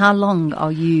 How long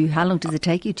does it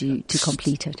take you to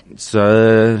complete it?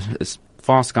 So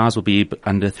fast guys will be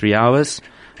under 3 hours.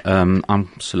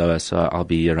 I'm slower, so I'll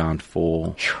be around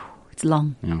 4. It's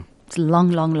long. Yeah. It's long.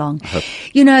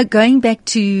 Going back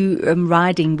to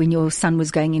riding when your son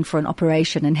was going in for an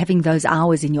operation and having those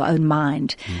hours in your own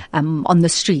mind, on the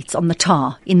streets, on the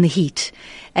tar, in the heat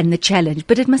and the challenge.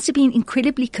 But it must have been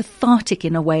incredibly cathartic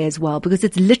in a way as well, because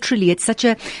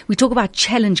we talk about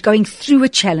challenge, going through a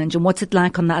challenge and what's it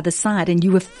like on the other side. And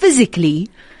you were physically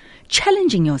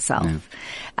challenging yourself. Yeah.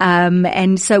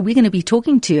 And so we're going to be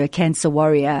talking to a cancer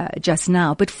warrior just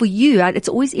now. But for you, it's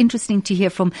always interesting to hear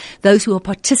from those who are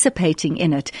participating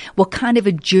in it, what kind of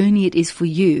a journey it is for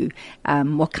you,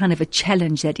 what kind of a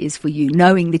challenge that is for you,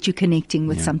 knowing that you're connecting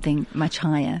with something much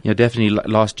higher. Yeah, definitely.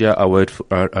 Last year I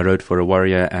rode for a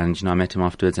warrior, and, I met him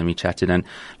afterwards and we chatted. And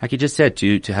like you just said,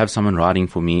 to have someone riding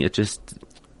for me, it's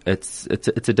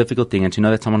a difficult thing, and to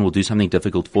know that someone will do something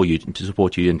difficult for you, to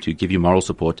support you and to give you moral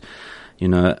support.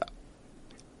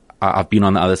 I've been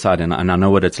on the other side, and I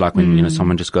know what it's like when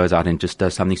someone just goes out and just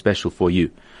does something special for you.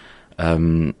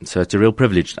 So it's a real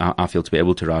privilege, I feel, to be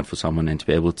able to ride for someone and to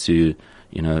be able to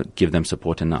give them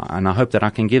support, and I hope that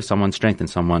I can give someone strength and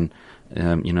someone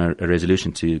a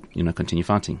resolution to continue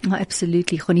fighting. Oh,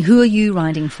 absolutely. Khoni, who are you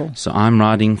riding for? So I'm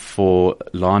riding for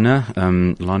Lana.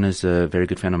 Lana's a very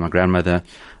good friend of my grandmother.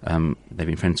 They've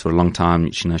been friends for a long time.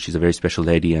 She's a very special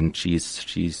lady, and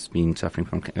she's been suffering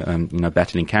from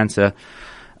battling cancer.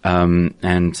 And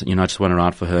I just want to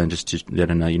ride for her and just to let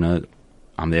her know,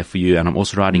 I'm there for you. And I'm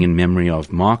also riding in memory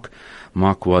of Mark.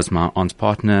 Mark was my aunt's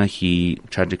partner. He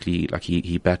tragically,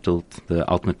 he battled the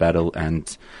ultimate battle,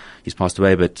 and he's passed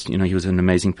away, but, he was an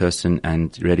amazing person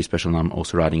and really special, and I'm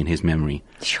also riding in his memory.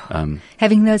 Sure.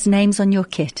 Having those names on your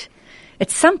kit.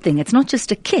 It's something. It's not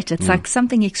just a kit. It's like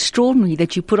something extraordinary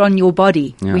that you put on your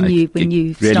body when you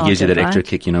really start gives you that right? extra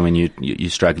kick, when you're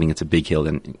struggling. It's a big hill,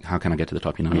 and how can I get to the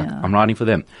top? I'm riding for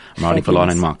them. I'm riding for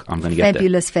Lana and Mark. I'm going to get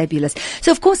there. Fabulous.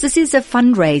 So, of course, this is a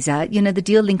fundraiser. The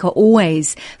DL Link are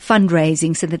always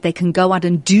fundraising so that they can go out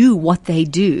and do what they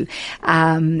do.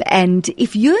 And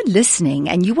if you're listening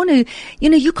and you want to,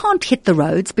 you can't hit the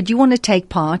roads, but you want to take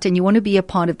part and you want to be a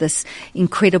part of this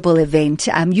incredible event,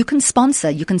 you can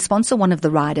sponsor one of the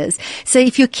riders. So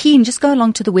if you're keen, just go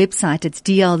along to the website. It's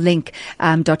dllink.coza,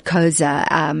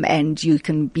 and you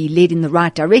can be led in the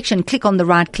right direction. Click on the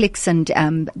right clicks, and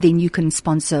then you can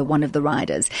sponsor one of the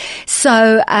riders.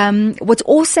 So what's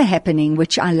also happening,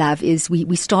 which I love, is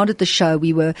we started the show.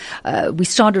 We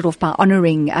started off by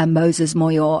honoring Moses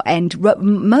Moyo, and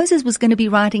Moses was going to be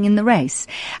riding in the race,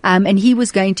 and he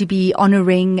was going to be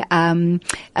honoring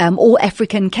all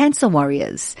African cancer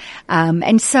warriors.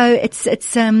 And so it's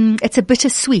a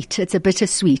bittersweet. It's a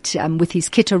bittersweet with his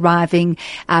kit arriving,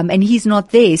 and he's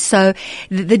not there. So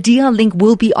the DL Link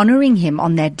will be honoring him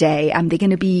on that day. They're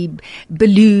going to be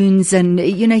balloons, and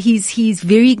he's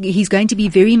going to be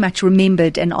very much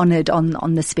remembered and honored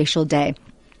on the special day.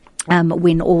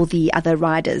 when all the other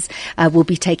riders will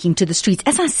be taking to the streets.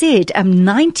 As I said,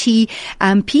 90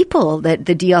 people that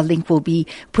the DL Link will be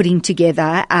putting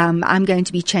together. I'm going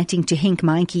to be chatting to Henk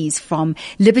Meintjes from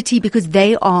Liberty because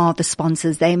they are the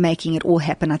sponsors. They're making it all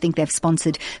happen. I think they've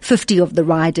sponsored 50 of the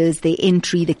riders, their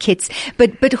entry, the kits.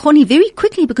 But Honi, very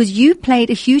quickly, because you played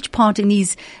a huge part in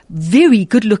these very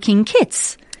good-looking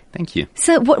kits. Thank you.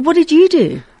 So what did you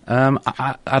do?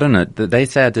 I don't know. They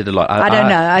say I did a lot. I don't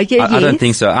know. I don't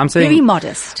think so. I'm saying very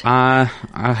modest. I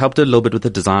helped a little bit with the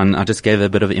design. I just gave a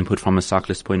bit of input from a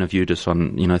cyclist point of view, just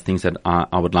on, things that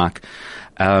I would like,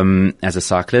 as a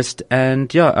cyclist.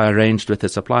 And yeah, I arranged with a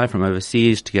supplier from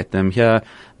overseas to get them here,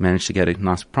 managed to get a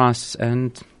nice price,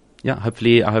 and yeah,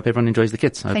 hopefully, I hope everyone enjoys the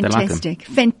kits. I hope they like them.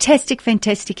 Fantastic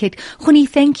kit. Honi,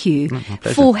 thank you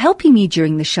for helping me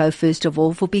during the show, first of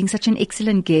all, for being such an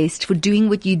excellent guest, for doing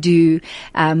what you do,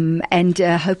 and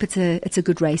hope it's a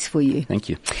good race for you. Thank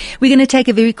you. We're going to take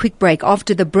a very quick break.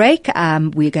 After the break,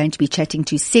 we're going to be chatting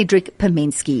to Cedric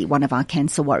Pamensky, one of our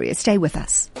cancer warriors. Stay with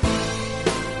us.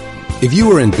 If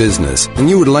you are in business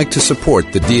and you would like to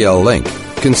support the DL Link,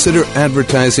 consider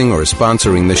advertising or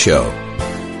sponsoring the show.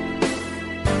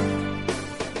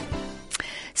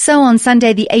 So on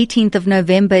Sunday, the 18th of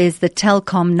November, is the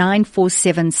Telkom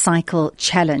 947 Cycle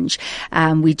Challenge.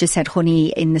 We just had Honi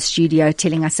in the studio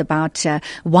telling us about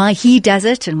why he does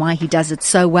it and why he does it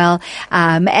so well.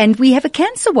 And we have a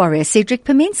cancer warrior, Cedric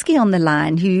Pamensky, on the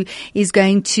line, who is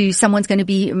someone's going to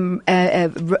be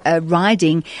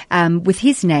riding with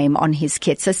his name on his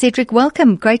kit. So Cedric,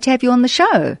 welcome. Great to have you on the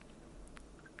show.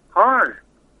 Hi.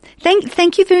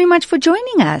 Thank you very much for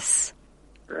joining us.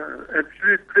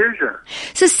 Absolute pleasure.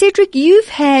 So, Cedric, you've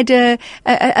had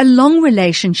a long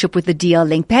relationship with the DL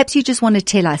Link. Perhaps you just want to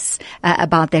tell us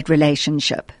about that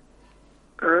relationship.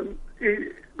 I've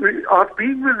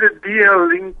been with the DL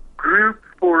Link group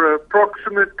for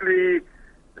approximately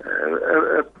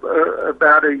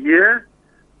about a year.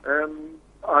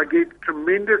 I get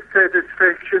tremendous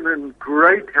satisfaction and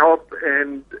great help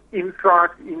and insight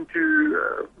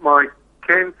into my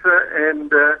cancer,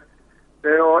 and they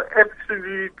are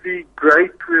absolutely great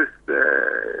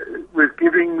with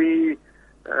giving me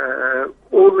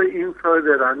all the info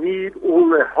that I need, all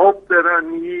the help that I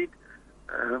need,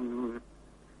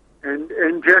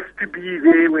 and just to be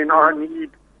there when I need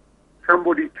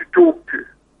somebody to talk to.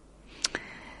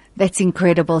 That's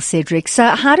incredible, Cedric. So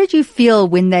how did you feel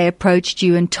when they approached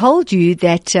you and told you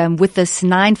that with this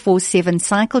 947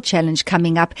 Cycle Challenge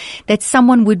coming up, that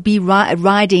someone would be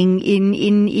riding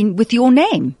in with your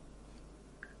name?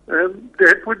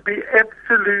 That would be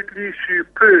absolutely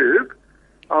superb.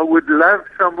 I would love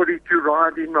somebody to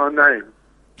ride in my name.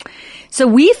 So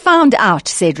we found out,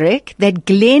 Cedric, that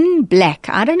Glenn Black,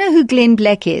 I don't know who Glenn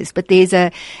Black is, but there's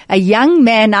a young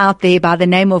man out there by the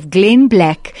name of Glenn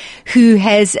Black who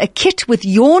has a kit with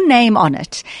your name on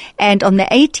it. And on the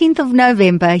 18th of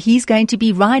November, he's going to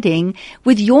be riding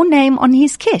with your name on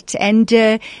his kit. And,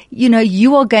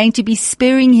 you are going to be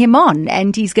spurring him on,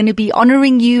 and he's going to be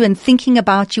honoring you and thinking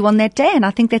about you on that day. And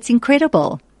I think that's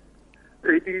incredible.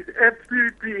 It is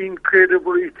absolutely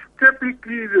incredible. It's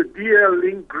typically the DL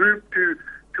Link group to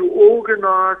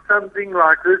organize something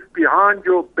like this behind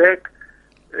your back.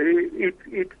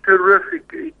 It's terrific.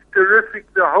 It's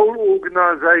terrific, the whole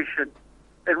organization.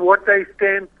 And what they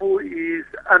stand for is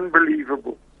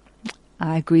unbelievable.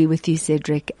 I agree with you,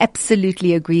 Cedric.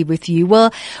 Absolutely agree with you.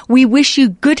 Well, we wish you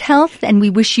good health and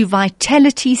we wish you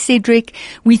vitality, Cedric.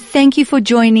 We thank you for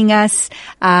joining us.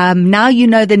 Now you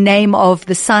know the name of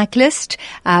the cyclist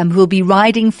who'll be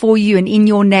riding for you and in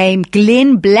your name,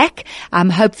 Glenn Black.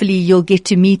 Hopefully you'll get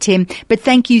to meet him. But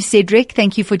thank you, Cedric.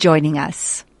 Thank you for joining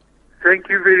us. Thank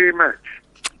you very much.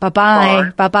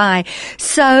 Bye-bye. Bye-bye.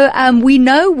 So, we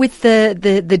know with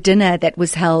the dinner that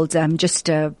was held, just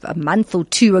a month or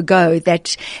two ago,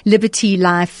 that Liberty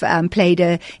Life, played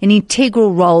an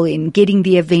integral role in getting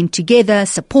the event together,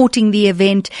 supporting the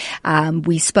event.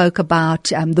 We spoke about,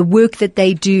 the work that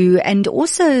they do, and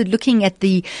also looking at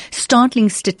the startling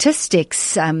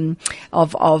statistics,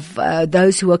 of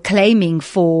those who are claiming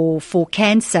for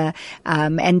cancer,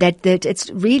 and that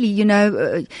it's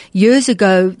really, years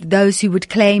ago, those who would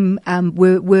claim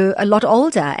were a lot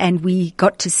older, and we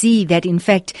got to see that in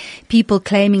fact people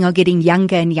claiming are getting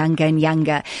younger and younger and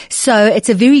younger. So it's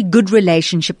a very good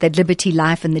relationship that Liberty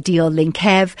Life and the DL Link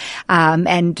have,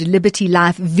 and Liberty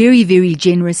Life very, very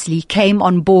generously came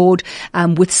on board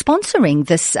with sponsoring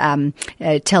this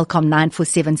Telkom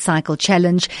 947 Cycle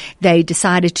Challenge. They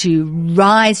decided to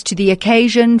rise to the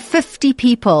occasion. 50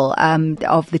 people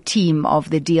of the team, of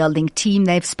the DL Link team,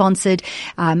 they've sponsored,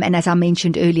 and as I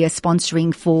mentioned earlier,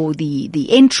 sponsoring for the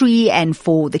entry and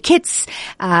for the kits.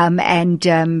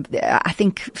 I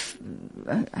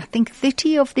think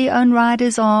 30 of their own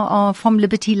riders are from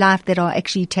Liberty Life that are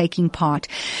actually taking part.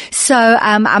 So,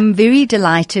 I'm very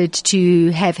delighted to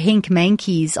have Henk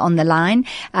Mankies on the line.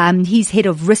 He's head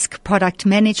of risk product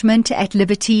management at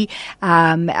Liberty,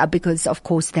 because of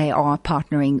course they are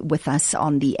partnering with us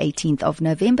on the 18th of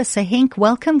November. So Henk,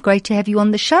 welcome. Great to have you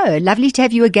on the show. Lovely to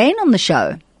have you again on the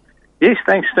show. Yes,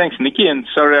 thanks, Nikki, and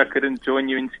sorry I couldn't join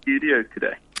you in studio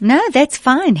today. No, that's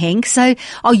fine, Henk. So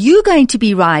are you going to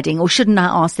be riding, or shouldn't I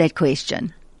ask that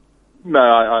question? No,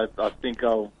 I think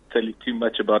I'll tell you too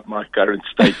much about my current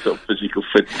state of physical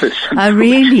fitness. Oh,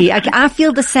 really? I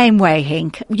feel the same way,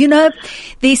 Henk. You know,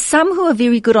 there's some who are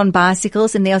very good on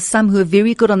bicycles and there are some who are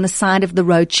very good on the side of the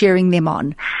road cheering them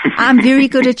on. I'm very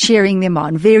good at cheering them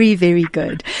on. Very, very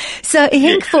good. So,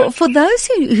 Henk, for those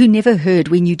who never heard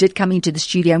when you did come into the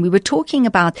studio, and we were talking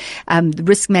about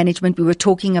risk management, we were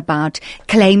talking about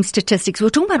claim statistics, we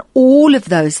were talking about all of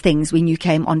those things when you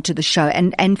came onto the show.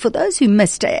 And for those who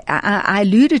missed, I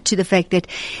alluded to the fact that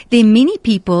there are many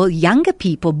people, younger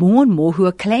people, more and more, who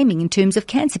are claiming in terms of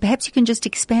cancer. Perhaps you can just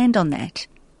expand on that.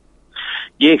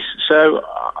 Yes, so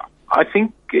I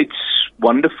think it's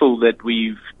wonderful that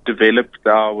we've developed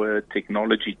our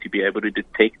technology to be able to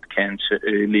detect cancer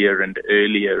earlier and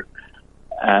earlier.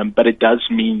 But it does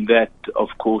mean that, of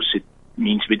course, it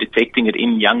means we're detecting it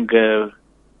in younger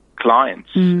clients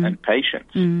and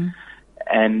patients.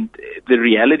 And the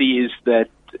reality is that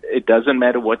it doesn't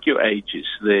matter what your age is.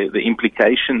 The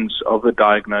implications of a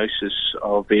diagnosis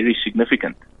are very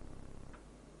significant.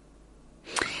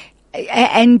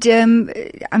 And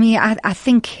I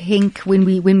think, Henk, when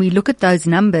we look at those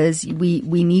numbers,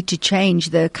 we need to change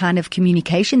the kind of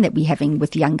communication that we're having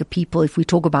with younger people. If we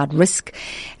talk about risk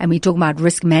and we talk about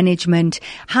risk management,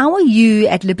 how are you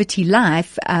at Liberty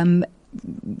Life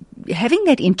having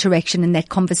that interaction and that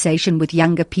conversation with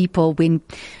younger people when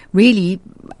really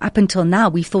up until now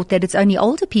we thought that it's only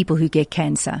older people who get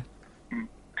cancer?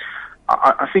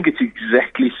 I think it's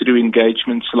exactly through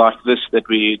engagements like this that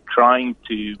we're trying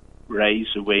to raise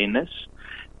awareness,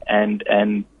 and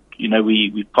you know,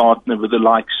 we partner with the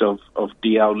likes of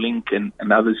DL Link and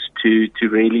others to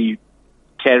really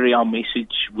carry our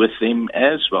message with them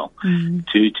as well,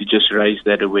 to just raise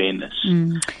that awareness.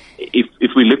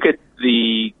 If we look at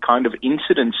the kind of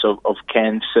incidence of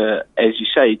cancer, as you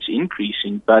say, it's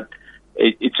increasing, but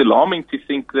it's alarming to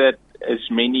think that as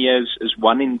many as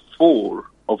 1 in 4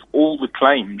 of all the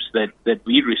claims that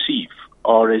we receive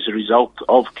are as a result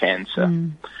of cancer.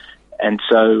 And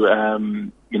so,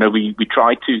 you know, we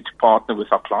try to partner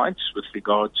with our clients with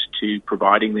regards to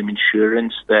providing them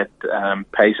insurance that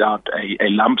pays out a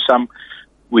lump sum,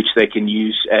 which they can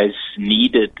use as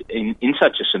needed in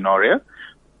such a scenario.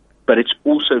 But it's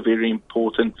also very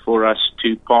important for us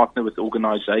to partner with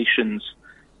organizations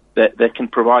that can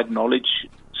provide knowledge,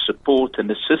 support, and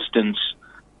assistance,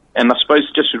 and I suppose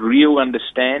just a real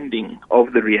understanding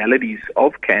of the realities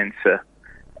of cancer,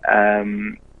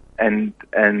 and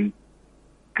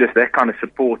just that kind of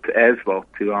support as well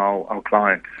to our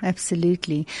clients.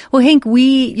 Absolutely. Well, Henk,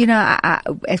 we, you know,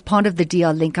 as part of the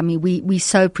DL Link, I mean, we're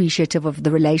so appreciative of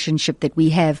the relationship that we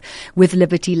have with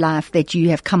Liberty Life, that you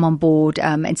have come on board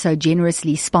and so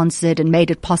generously sponsored and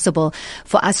made it possible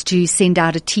for us to send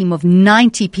out a team of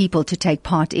 90 people to take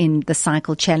part in the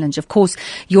Cycle Challenge. Of course,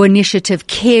 your initiative,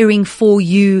 Caring for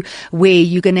You, where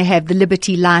you're going to have the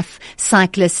Liberty Life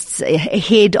cyclists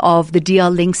ahead of the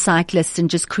DL Link cyclists and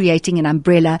just creating an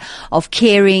umbrella of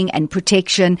caring and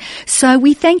protection. So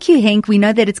we thank you, Henk. We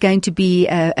know that it's going to be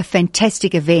a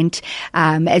fantastic event.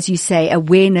 As you say,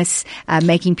 awareness,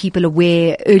 making people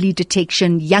aware, early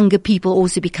detection, younger people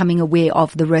also becoming aware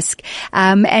of the risk.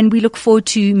 And we look forward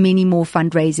to many more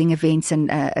fundraising events and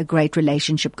a great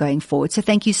relationship going forward. So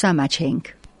thank you so much,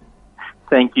 Henk.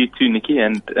 Thank you too, Nikki,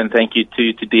 and thank you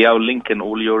to DL Link and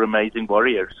all your amazing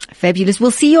warriors. Fabulous.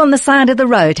 We'll see you on the side of the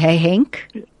road, hey,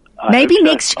 Henk? Maybe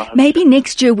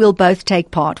next year we'll both take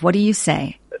part. What do you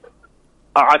say?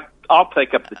 I'll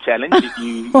take up the challenge if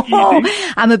you do.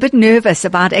 I'm a bit nervous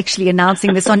about actually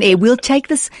announcing this on air. We'll take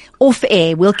this off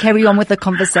air. We'll carry on with the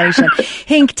conversation.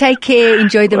 Henk, take care.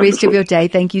 Enjoy the rest of your day.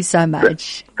 Thank you so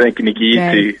much. Thank you, Nikki.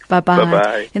 You too. Bye-bye.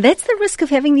 Bye-bye. And that's the risk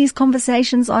of having these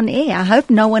conversations on air. I hope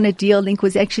no one at DL Link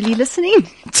was actually listening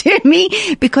to me,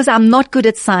 because I'm not good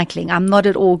at cycling. I'm not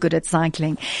at all good at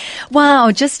cycling. Wow,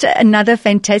 just another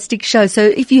fantastic show. So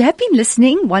if you have been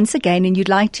listening once again and you'd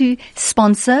like to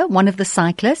sponsor one of the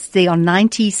cyclists, There are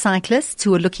 90 cyclists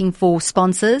who are looking for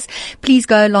sponsors. Please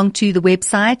go along to the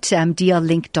website,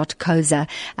 dllink.coza,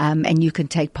 and you can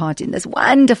take part in this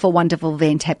wonderful, wonderful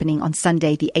event happening on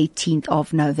Sunday, the 18th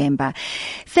of November.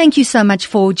 Thank you so much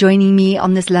for joining me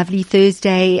on this lovely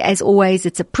Thursday. As always,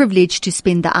 it's a privilege to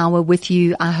spend the hour with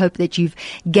you. I hope that you've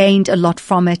gained a lot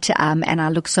from it, and I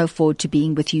look so forward to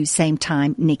being with you same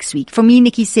time next week. From me,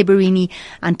 Nikki Seberini,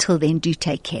 until then, do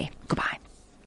take care. Goodbye.